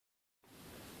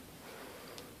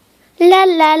La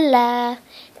la la.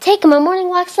 Take my morning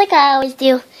walks like I always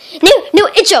do. New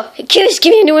intro. Give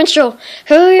me a new intro.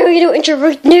 Oh, a new intro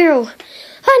right now.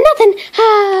 Nothing.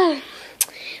 I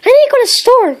need to go to the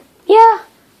store. Yeah,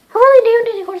 I really do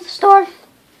need to go to the store.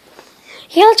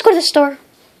 Yeah, let's go to the store.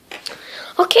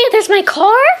 Okay, there's my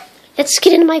car. Let's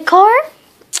get into my car.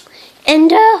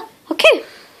 And, okay.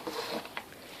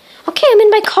 Okay, I'm in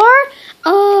my car.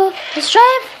 Let's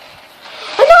drive.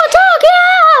 Oh no, a dog!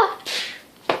 Yeah!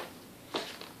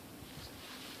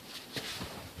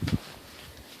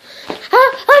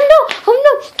 Oh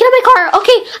no, get out of my car.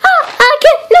 Okay.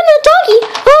 No, doggy.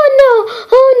 Oh no.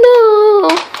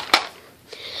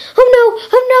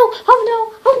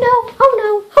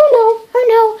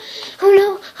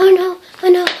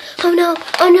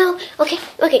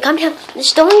 Okay, calm down.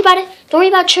 Just don't worry about it.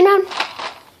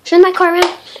 Turn my car around.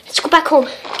 Let's go back home.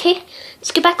 Okay?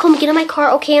 Let's get back home. Get in my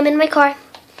car. Okay, I'm in my car.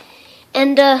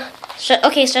 And, start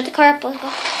the car up.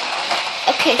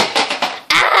 Okay.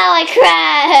 Ow, I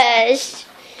crashed.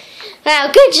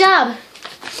 Wow, good job.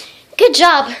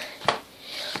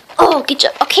 Oh, good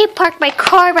job. Okay, park my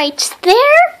car right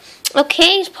there.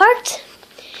 Okay, it's parked.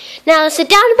 Now sit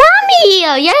down, mommy.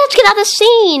 Yeah, let's get out of the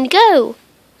scene. Go,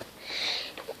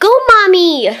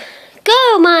 mommy.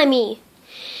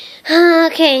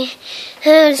 Okay,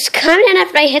 just calm down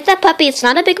after I hit that puppy. It's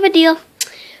not a big of a deal.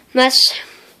 Let's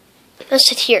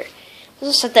sit here.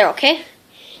 Let's sit there, okay?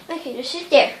 Okay, just sit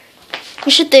there.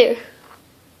 You sit there.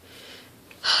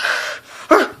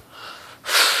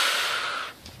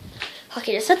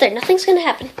 Okay, just sit there. Nothing's gonna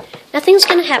happen.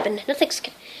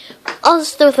 I'll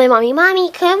just stay with my mommy.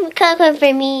 Mommy, come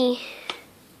for me.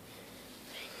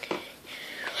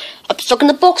 I've been stuck in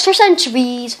the box for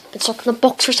centuries.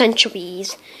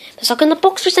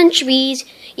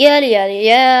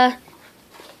 Yeah.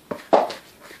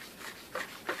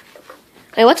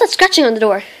 Wait, what's that scratching on the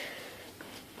door?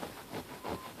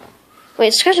 Wait,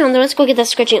 it's scratching on the door. Let's go get that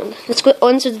scratching on. Let's go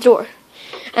answer the door.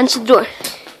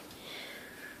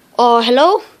 Oh,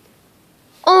 hello?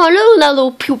 Oh, hello,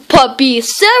 little puppy.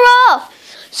 Sarah!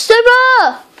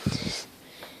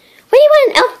 What do you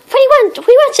want, Elf? What do you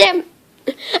want, Sam?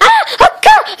 God!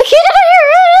 I can't out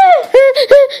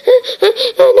here!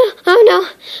 Oh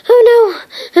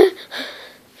no.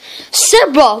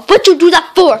 Sarah, what'd you do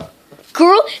that for?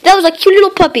 Girl, that was a cute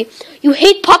little puppy. You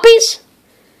hate puppies?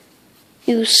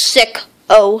 You sick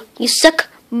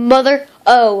mother.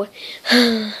 Oh.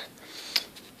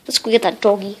 Let's go get that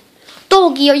doggy.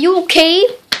 Doggy, are you okay?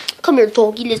 Come here,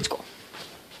 doggy. Let's go.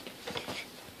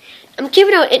 I'm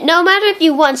giving out it no matter if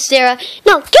you want, Sarah.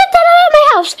 No, get that out of my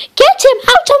house. Get him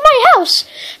out of my house.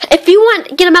 If you want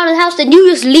to get him out of the house, then you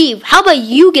just leave. How about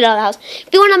you get out of the house?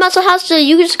 If you want him out of the house, then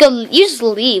you just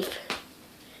leave.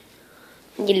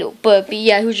 You little puppy.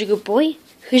 Yeah, who's your good boy?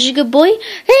 Hey,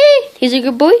 he's a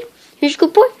good boy.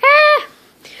 Ah.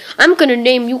 I'm gonna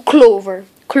name you Clover.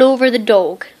 Clover the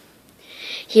dog.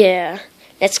 Yeah.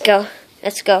 Let's go.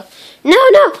 No.